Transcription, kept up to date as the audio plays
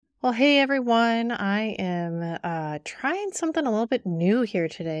Well, hey everyone. I am trying something a little bit new here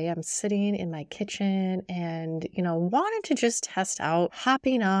today. I'm sitting in my kitchen and, wanted to just test out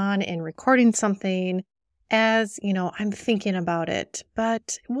hopping on and recording something as, I'm thinking about it.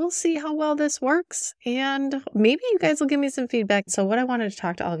 But we'll see how well this works. And maybe you guys will give me some feedback. So, what I wanted to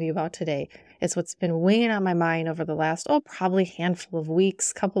talk to all of you about today is what's been weighing on my mind over the last, probably handful of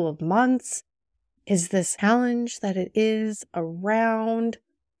weeks, couple of months, is this challenge that it is around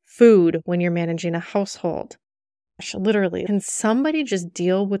food when you're managing a household. Gosh, literally, can somebody just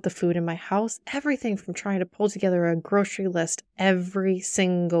deal with the food in my house? Everything from trying to pull together a grocery list every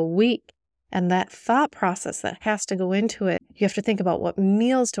single week. And that thought process that has to go into it. You have to think about, what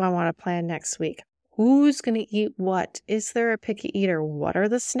meals do I want to plan next week? Who's going to eat what? Is there a picky eater? What are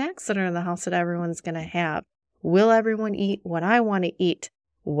the snacks that are in the house that everyone's going to have? Will everyone eat what I want to eat?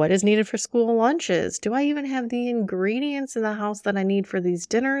 What is needed for school lunches? Do I even have the ingredients in the house that I need for these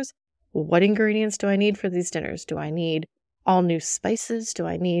dinners? What ingredients do I need for these dinners? Do I need all new spices? Do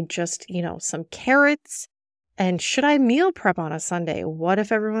I need just, some carrots? And should I meal prep on a Sunday? What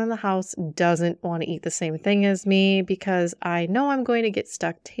if everyone in the house doesn't want to eat the same thing as me? Because I know I'm going to get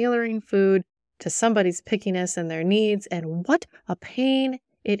stuck tailoring food to somebody's pickiness and their needs. And what a pain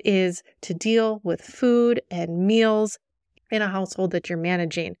it is to deal with food and meals in a household that you're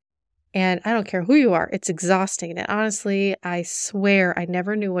managing. And I don't care who you are, it's exhausting. And honestly, I swear I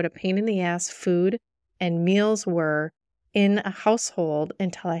never knew what a pain in the ass food and meals were in a household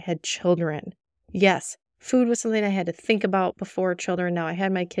until I had children. Yes, food was something I had to think about before children. Now I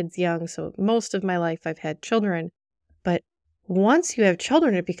had my kids young, so most of my life I've had children. But once you have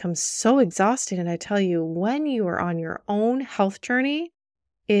children, it becomes so exhausting. And I tell you, when you are on your own health journey,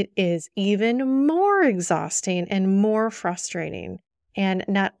 it is even more exhausting and more frustrating. And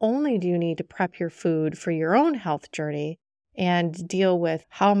not only do you need to prep your food for your own health journey and deal with,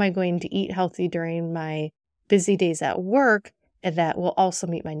 how am I going to eat healthy during my busy days at work, and that will also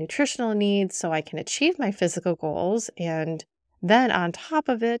meet my nutritional needs so I can achieve my physical goals. And then on top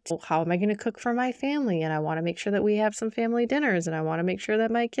of it, how am I going to cook for my family? And I want to make sure that we have some family dinners, and I want to make sure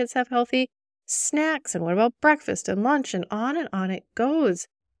that my kids have healthy snacks. And what about breakfast and lunch? And on it goes.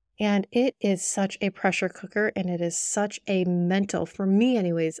 And it is such a pressure cooker, and it is such a mental, for me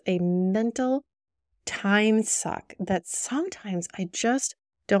anyways, a mental time suck that sometimes I just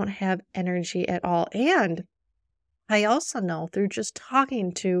don't have energy at all. And I also know through just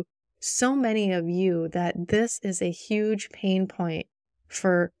talking to so many of you that this is a huge pain point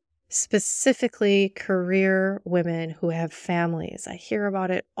for specifically career women who have families. I hear about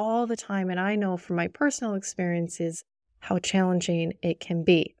it all the time, and I know from my personal experiences how challenging it can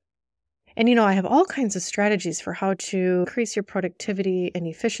be. And, I have all kinds of strategies for how to increase your productivity and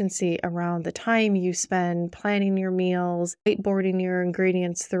efficiency around the time you spend planning your meals, whiteboarding your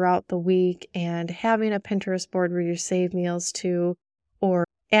ingredients throughout the week, and having a Pinterest board where you save meals to, or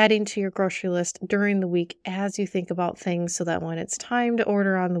adding to your grocery list during the week as you think about things, so that when it's time to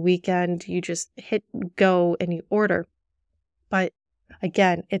order on the weekend, you just hit go and you order. But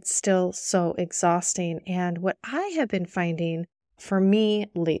again, it's still so exhausting. And what I have been finding for me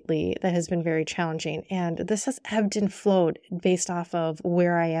lately that has been very challenging, and this has ebbed and flowed based off of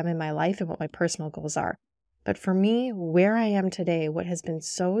where I am in my life and what my personal goals are. But for me, where I am today, what has been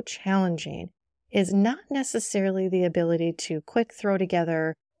so challenging is not necessarily the ability to quick throw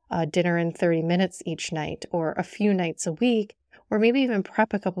together a dinner in 30 minutes each night, or a few nights a week, or maybe even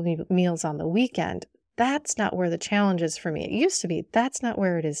prep a couple meals on the weekend. That's not where the challenge is for me. It used to be. That's not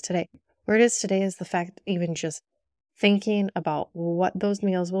where it is today. Where it is today is the fact that even just thinking about what those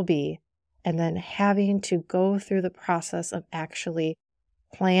meals will be, and then having to go through the process of actually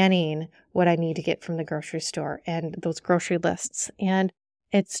planning what I need to get from the grocery store and those grocery lists. And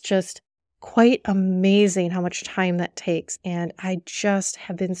it's just quite amazing how much time that takes. And I just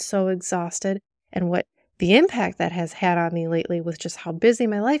have been so exhausted. And what the impact that has had on me lately with just how busy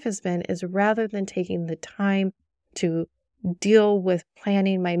my life has been is, rather than taking the time to deal with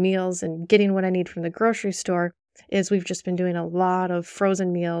planning my meals and getting what I need from the grocery store, is we've just been doing a lot of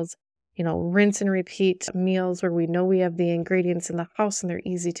frozen meals, rinse and repeat meals where we know we have the ingredients in the house and they're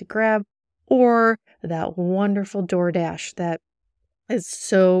easy to grab, or that wonderful DoorDash that is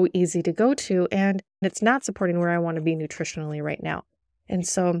so easy to go to, and it's not supporting where I want to be nutritionally right now. And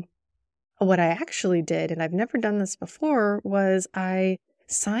so what I actually did, and I've never done this before, was I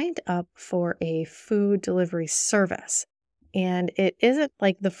signed up for a food delivery service. And it isn't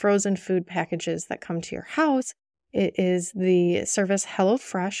like the frozen food packages that come to your house. It is the service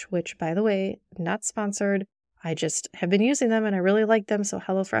HelloFresh, which, by the way, not sponsored. I just have been using them and I really like them. So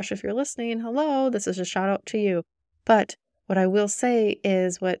HelloFresh, if you're listening, hello, this is a shout out to you. But What I will say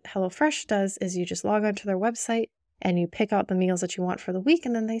is what HelloFresh does is you just log onto their website and you pick out the meals that you want for the week,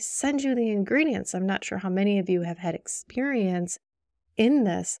 and then they send you the ingredients. I'm not sure how many of you have had experience in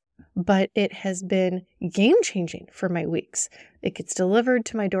this, but it has been game changing for my weeks. It gets delivered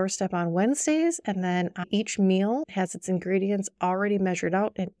to my doorstep on Wednesdays, and then each meal has its ingredients already measured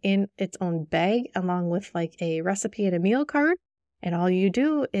out and in its own bag, along with like a recipe and a meal card. And all you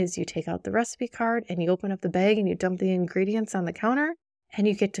do is you take out the recipe card and you open up the bag and you dump the ingredients on the counter and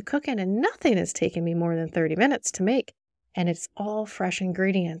you get to cooking, and nothing has taken me more than 30 minutes to make. And it's all fresh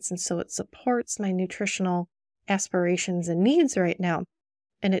ingredients. And so it supports my nutritional aspirations and needs right now.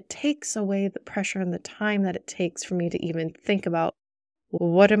 And it takes away the pressure and the time that it takes for me to even think about,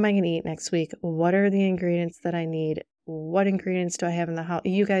 what am I going to eat next week? What are the ingredients that I need? What ingredients do I have in the house?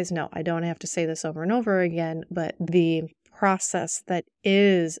 You guys know I don't have to say this over and over again, but the process that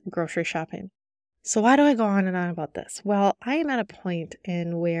is grocery shopping. So why do I go on and on about this? Well, I am at a point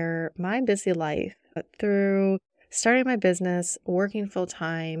in where my busy life, through starting my business, working full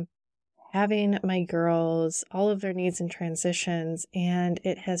time, having my girls, all of their needs and transitions, and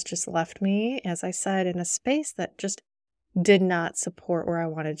it has just left me, as I said, in a space that just did not support where I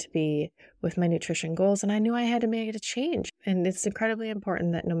wanted to be with my nutrition goals. And I knew I had to make a change. And it's incredibly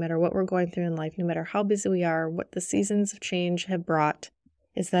important that no matter what we're going through in life, no matter how busy we are, what the seasons of change have brought,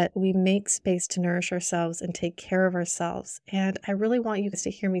 is that we make space to nourish ourselves and take care of ourselves. And I really want you guys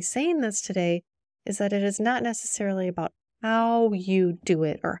to hear me saying this today, is that it is not necessarily about how you do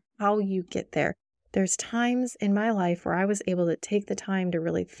it or how you get there. There's times in my life where I was able to take the time to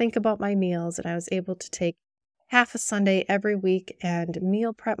really think about my meals, and I was able to take half a Sunday every week and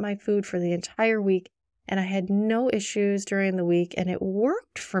meal prep my food for the entire week. And I had no issues during the week, and it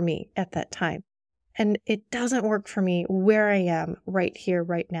worked for me at that time. And it doesn't work for me where I am right here,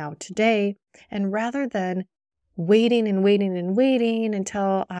 right now, today. And rather than waiting and waiting and waiting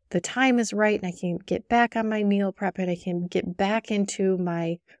until the time is right and I can get back on my meal prep and I can get back into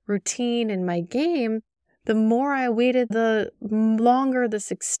my routine and my game, the more I waited, the longer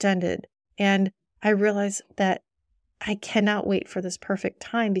this extended. And I realized that I cannot wait for this perfect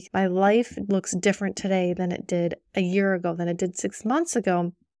time because my life looks different today than it did a year ago, than it did 6 months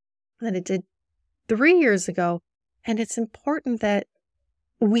ago, than it did 3 years ago. And it's important that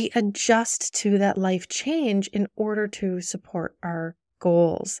we adjust to that life change in order to support our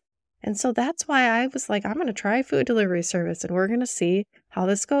goals. And so that's why I was like, I'm going to try food delivery service and we're going to see how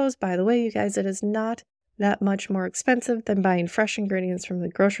this goes. By the way, you guys, it is not that much more expensive than buying fresh ingredients from the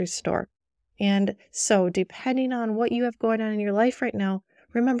grocery store. And so depending on what you have going on in your life right now,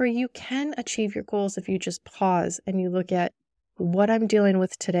 remember you can achieve your goals if you just pause and you look at what I'm dealing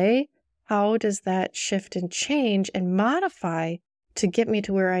with today. How does that shift and change and modify to get me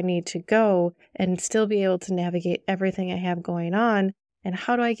to where I need to go and still be able to navigate everything I have going on? And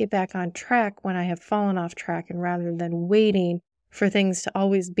how do I get back on track when I have fallen off track, and rather than waiting for things to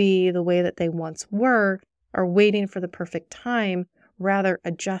always be the way that they once were or waiting for the perfect time, rather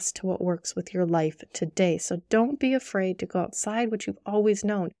adjust to what works with your life today. So don't be afraid to go outside what you've always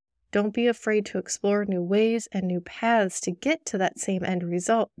known. Don't be afraid to explore new ways and new paths to get to that same end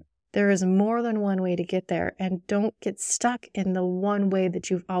result. There is more than one way to get there, and don't get stuck in the one way that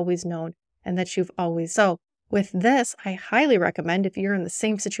you've always known and that you've always. So with this, I highly recommend, if you're in the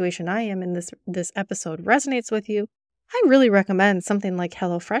same situation I am and this episode resonates with you, I really recommend something like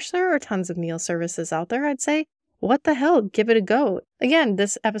HelloFresh. There are tons of meal services out there. I'd say, what the hell? Give it a go. Again,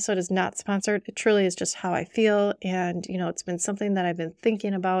 this episode is not sponsored. It truly is just how I feel. And, it's been something that I've been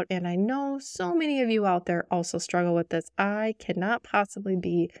thinking about. And I know so many of you out there also struggle with this. I cannot possibly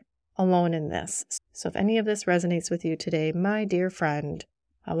be alone in this. So if any of this resonates with you today, my dear friend,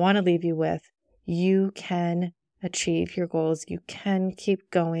 I want to leave you with, you can achieve your goals. You can keep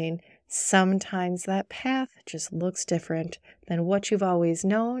going. Sometimes that path just looks different than what you've always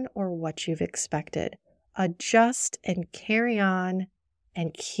known or what you've expected. Adjust and carry on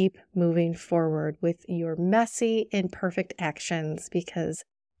and keep moving forward with your messy, imperfect actions, because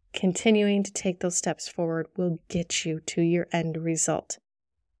continuing to take those steps forward will get you to your end result,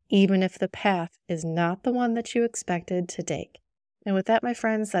 even if the path is not the one that you expected to take. And with that, my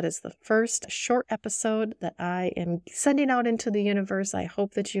friends, that is the first short episode that I am sending out into the universe. I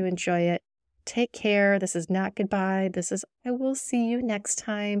hope that you enjoy it. Take care. This is not goodbye. This is I will see you next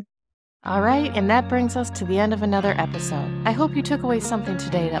time. All right, and that brings us to the end of another episode. I hope you took away something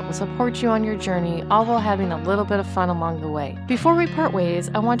today that will support you on your journey, all while having a little bit of fun along the way. Before we part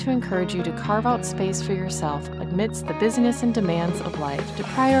ways, I want to encourage you to carve out space for yourself amidst the busyness and demands of life, to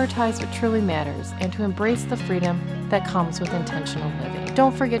prioritize what truly matters, and to embrace the freedom that comes with intentional living.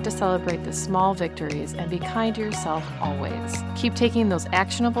 Don't forget to celebrate the small victories and be kind to yourself always. Keep taking those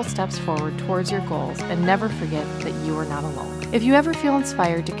actionable steps forward towards your goals, and never forget that you are not alone. If you ever feel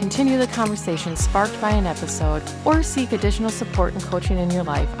inspired to continue the conversation sparked by an episode, or seek additional support and coaching in your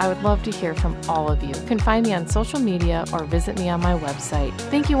life, I would love to hear from all of you. You can find me on social media or visit me on my website.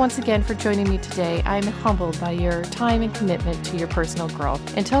 Thank you once again for joining me today. I'm humbled by your time and commitment to your personal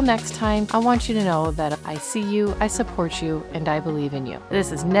growth. Until next time, I want you to know that I see you, I support you, and I believe in you.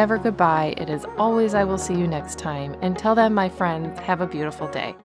 This is never goodbye. It is always I will see you next time. Until then, my friends, have a beautiful day.